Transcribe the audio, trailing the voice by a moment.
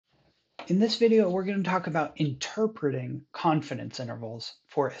In this video, we're going to talk about interpreting confidence intervals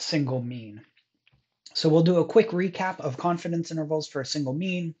for a single mean. So we'll do a quick recap of confidence intervals for a single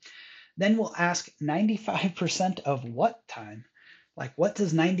mean. Then we'll ask 95% of what time? Like, what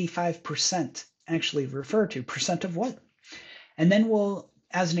does 95% actually refer to? Percent of what? And then we'll,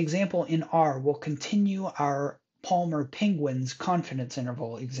 as an example in R, we'll continue our Palmer penguins confidence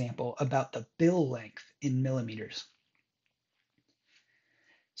interval example about the bill length in millimeters.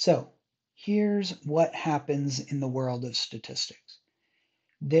 So here's what happens in the world of statistics.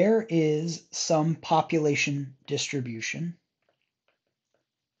 There is some population distribution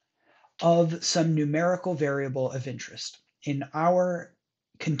of some numerical variable of interest. In our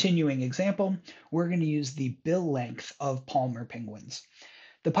continuing example, we're going to use the bill length of Palmer penguins.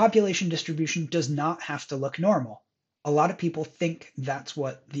 The population distribution does not have to look normal. A lot of people think that's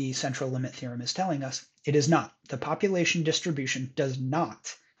what the central limit theorem is telling us. It is not. The population distribution does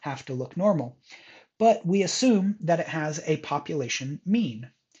not have to look normal, but we assume that it has a population mean.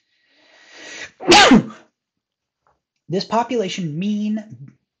 This population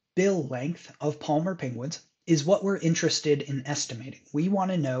mean bill length of Palmer penguins is what we're interested in estimating. We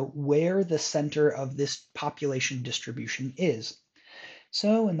want to know where the center of this population distribution is.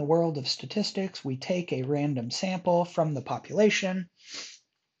 So in the world of statistics, we take a random sample from the population,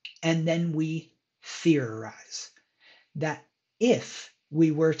 and then we theorize that if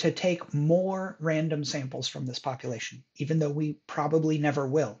we were to take more random samples from this population, even though we probably never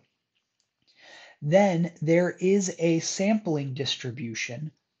will, then there is a sampling distribution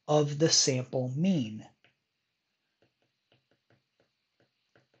of the sample mean.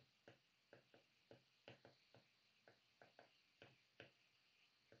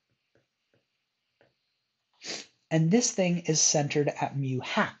 And this thing is centered at mu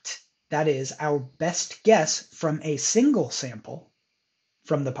hat. That is our best guess from a single sample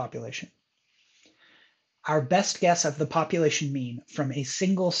from the population. Our best guess of the population mean from a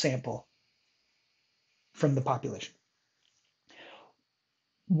single sample from the population.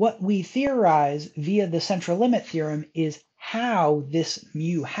 What we theorize via the central limit theorem is how this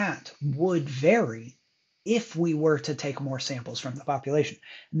mu hat would vary if we were to take more samples from the population.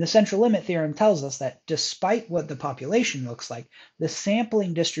 And the central limit theorem tells us that despite what the population looks like, the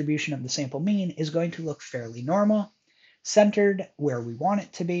sampling distribution of the sample mean is going to look fairly normal, centered where we want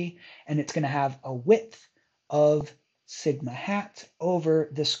it to be, and it's going to have a width of sigma hat over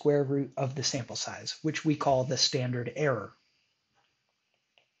the square root of the sample size, which we call the standard error.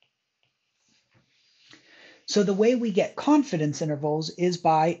 So the way we get confidence intervals is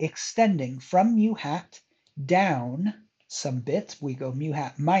by extending from mu hat down some bits. We go mu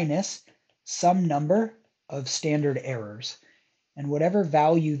hat minus some number of standard errors. And whatever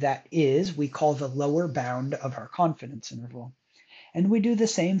value that is, we call the lower bound of our confidence interval. And we do the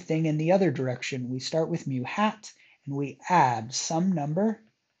same thing in the other direction. We start with mu hat and we add some number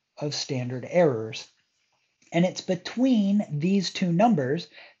of standard errors. And it's between these two numbers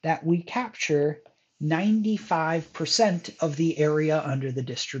that we capture 95% of the area under the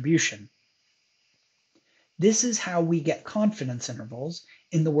distribution. This is how we get confidence intervals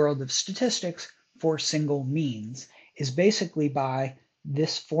in the world of statistics for single means, is basically by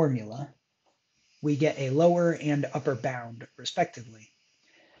this formula. We get a lower and upper bound, respectively.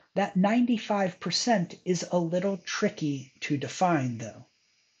 That 95% is a little tricky to define, though.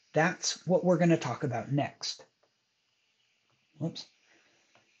 That's what we're going to talk about next. Whoops.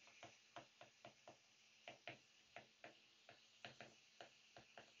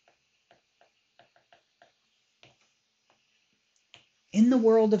 In the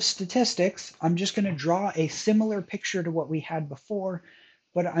world of statistics, I'm just going to draw a similar picture to what we had before,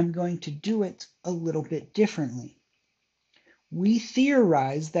 but I'm going to do it a little bit differently. We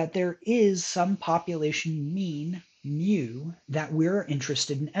theorize that there is some population mean, mu, that we're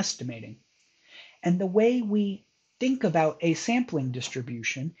interested in estimating. And the way we think about a sampling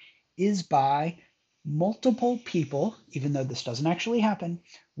distribution is by multiple people, even though this doesn't actually happen,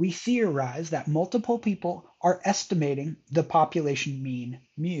 we theorize that multiple people are estimating the population mean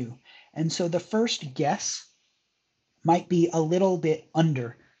mu. And so the first guess might be a little bit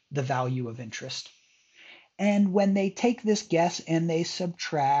under the value of interest. And when they take this guess and they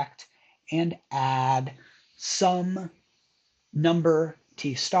subtract and add some number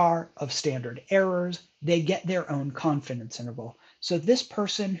T star of standard errors, they get their own confidence interval. So this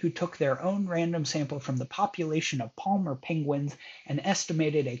person who took their own random sample from the population of Palmer penguins and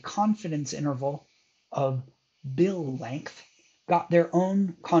estimated a confidence interval of bill length got their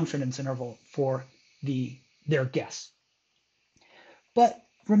own confidence interval for their guess. But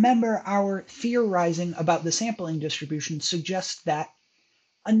remember, our theorizing about the sampling distribution suggests that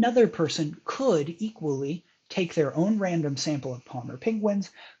Another person could equally take their own random sample of Palmer penguins,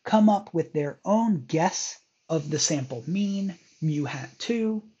 come up with their own guess of the sample mean, mu hat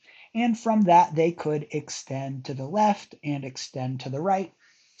 2, and from that they could extend to the left and extend to the right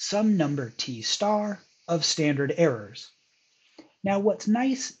some number t star of standard errors. Now, what's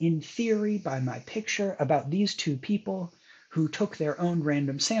nice in theory by my picture about these two people who took their own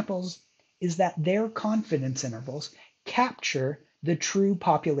random samples is that their confidence intervals capture the true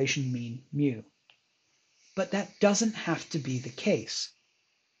population mean mu. But that doesn't have to be the case.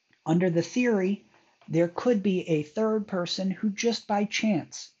 Under the theory, there could be a third person who just by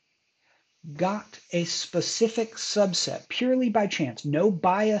chance got a specific subset, purely by chance, no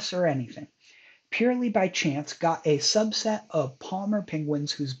bias or anything, purely by chance got a subset of Palmer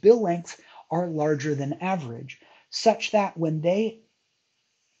penguins whose bill lengths are larger than average, such that when they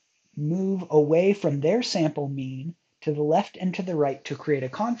move away from their sample mean to the left and to the right to create a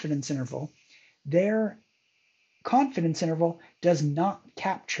confidence interval, their confidence interval does not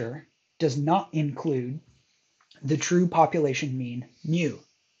include the true population mean mu.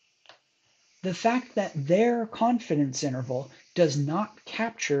 The fact that their confidence interval does not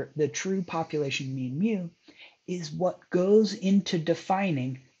capture the true population mean mu is what goes into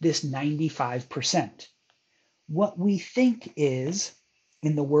defining this 95%. What we think is,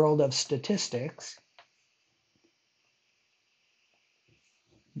 in the world of statistics,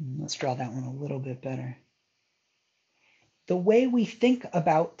 let's draw that one a little bit better. The way we think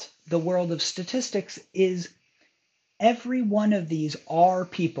about the world of statistics is every one of these R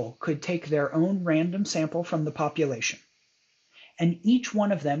people could take their own random sample from the population, and each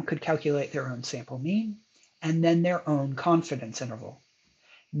one of them could calculate their own sample mean and then their own confidence interval.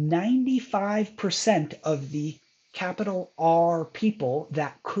 95% of the capital R people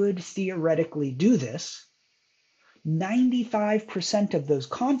that could theoretically do this, 95% of those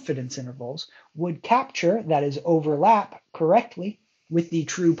confidence intervals would capture, that is, overlap correctly with the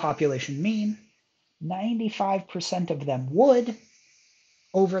true population mean. 95% of them would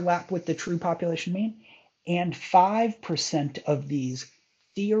overlap with the true population mean, and 5% of these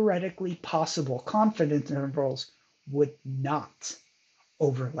theoretically possible confidence intervals would not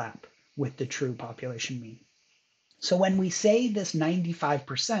overlap with the true population mean. So when we say this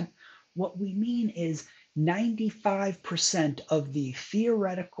 95%, what we mean is 95% of the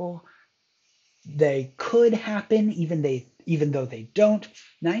theoretical, they could happen even though they don't,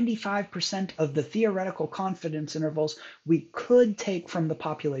 95% of the theoretical confidence intervals we could take from the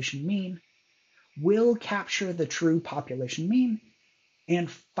population mean will capture the true population mean, and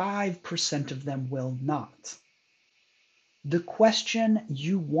 5% of them will not. The question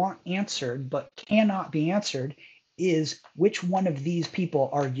you want answered but cannot be answered is, which one of these people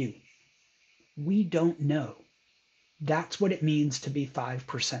are you? We don't know. That's what it means to be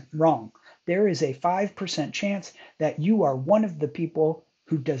 5% wrong. There is a 5% chance that you are one of the people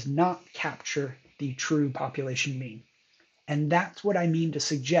who does not capture the true population mean. And that's what I mean to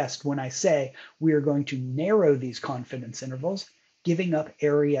suggest when I say we are going to narrow these confidence intervals, giving up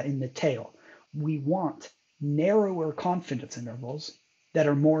area in the tail. We want narrower confidence intervals that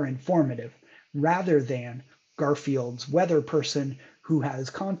are more informative rather than Garfield's weather person who has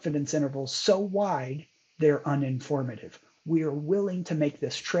confidence intervals so wide they're uninformative. We are willing to make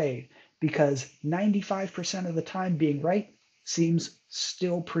this trade because 95% of the time being right seems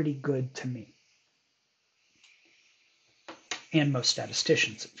still pretty good to me. And most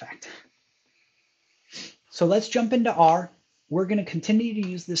statisticians, in fact. So let's jump into R. We're going to continue to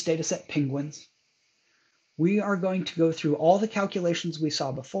use this data set penguins. We are going to go through all the calculations we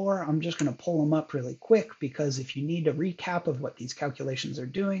saw before. I'm just going to pull them up really quick because if you need a recap of what these calculations are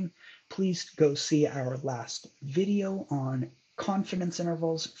doing, please go see our last video on confidence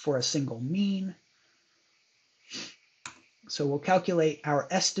intervals for a single mean. So we'll calculate our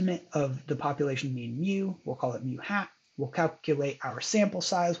estimate of the population mean mu. We'll call it mu hat. We'll calculate our sample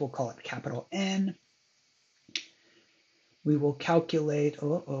size. We'll call it capital N. We will calculate,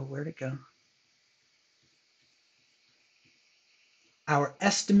 where'd it go? Our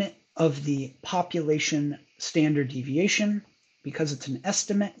estimate of the population standard deviation. Because it's an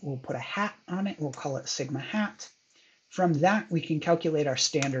estimate, we'll put a hat on it. We'll call it sigma hat. From that, we can calculate our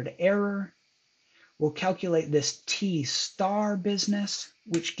standard error. We'll calculate this T star business,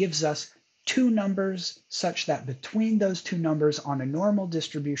 which gives us two numbers such that between those two numbers on a normal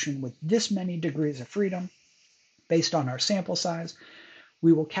distribution with this many degrees of freedom, based on our sample size,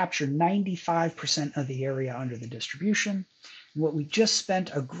 we will capture 95% of the area under the distribution. And what we just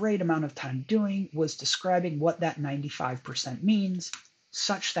spent a great amount of time doing was describing what that 95% means,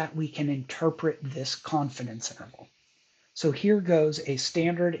 such that we can interpret this confidence interval. So here goes a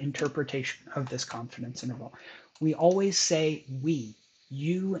standard interpretation of this confidence interval. We always say we,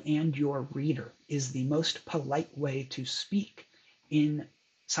 you and your reader, is the most polite way to speak in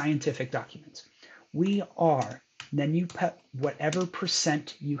scientific documents. We are, then you put whatever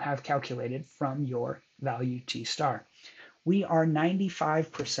percent you have calculated from your value T star. We are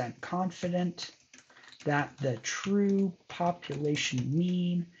 95% confident that the true population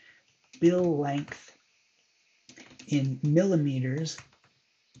mean bill length in millimeters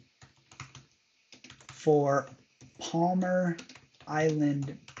for Palmer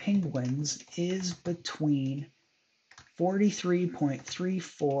Island penguins is between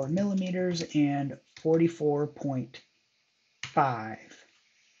 43.34 millimeters and 44.5.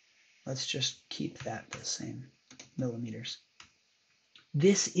 Let's just keep that the same, millimeters.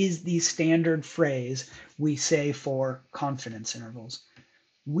 This is the standard phrase we say for confidence intervals.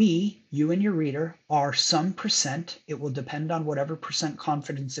 We, you and your reader, are some percent. It will depend on whatever percent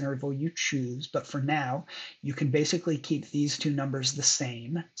confidence interval you choose, but for now, you can basically keep these two numbers the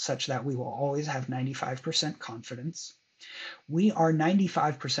same, such that we will always have 95% confidence. We are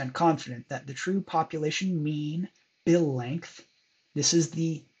 95% confident that the true population mean bill length, this is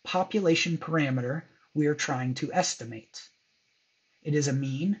the population parameter we are trying to estimate. It is a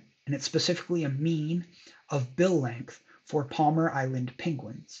mean, and it's specifically a mean of bill length for Palmer Island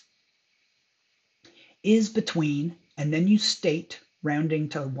penguins, is between, and then you state, rounding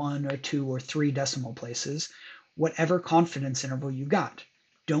to 1 or 2 or 3 decimal places, whatever confidence interval you got.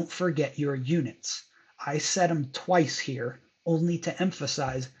 Don't forget your units. I said them twice here, only to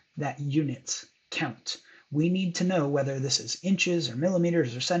emphasize that units count. We need to know whether this is inches or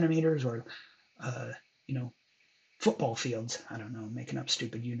millimeters or centimeters or, football fields. I don't know, making up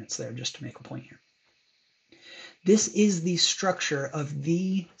stupid units there just to make a point here. This is the structure of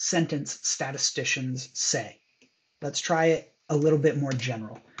the sentence statisticians say. Let's try it a little bit more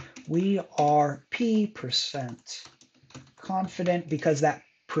general. We are P% confident, because that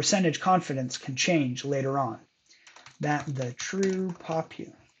percentage confidence can change later on, that the true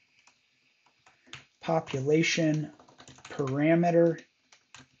population parameter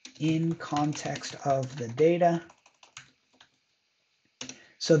in context of the data.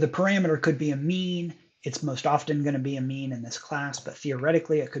 So the parameter could be a mean. It's most often going to be a mean in this class, but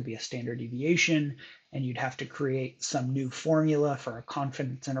theoretically it could be a standard deviation, and you'd have to create some new formula for a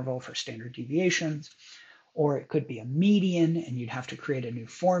confidence interval for standard deviations. Or it could be a median, and you'd have to create a new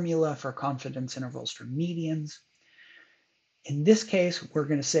formula for confidence intervals for medians. In this case, we're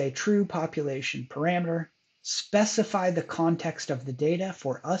going to say true population parameter, specify the context of the data.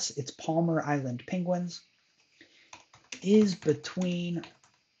 For us, it's Palmer Island penguins, is between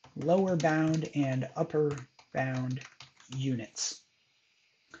lower bound and upper bound units.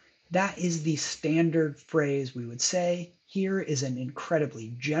 That is the standard phrase we would say. Here is an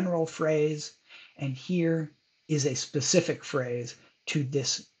incredibly general phrase, and here is a specific phrase to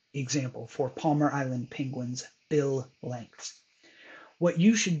this example for Palmer Island penguins bill lengths. What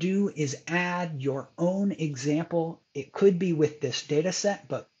you should do is add your own example. It could be with this data set,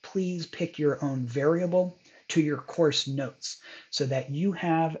 but please pick your own variable to your course notes so that you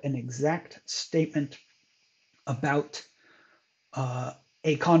have an exact statement about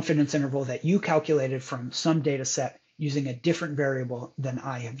a confidence interval that you calculated from some data set using a different variable than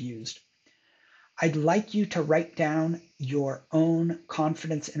I have used. I'd like you to write down your own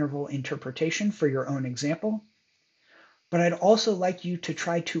confidence interval interpretation for your own example, but I'd also like you to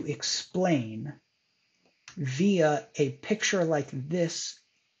try to explain via a picture like this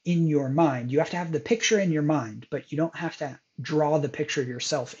in your mind. You have to have the picture in your mind, but you don't have to draw the picture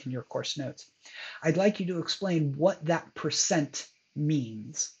yourself in your course notes. I'd like you to explain what that percent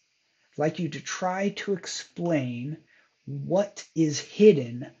means. I'd like you to try to explain what is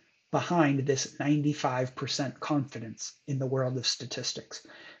hidden behind this 95% confidence in the world of statistics.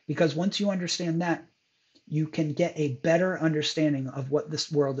 Because once you understand that, you can get a better understanding of what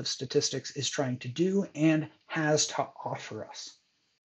this world of statistics is trying to do and has to offer us.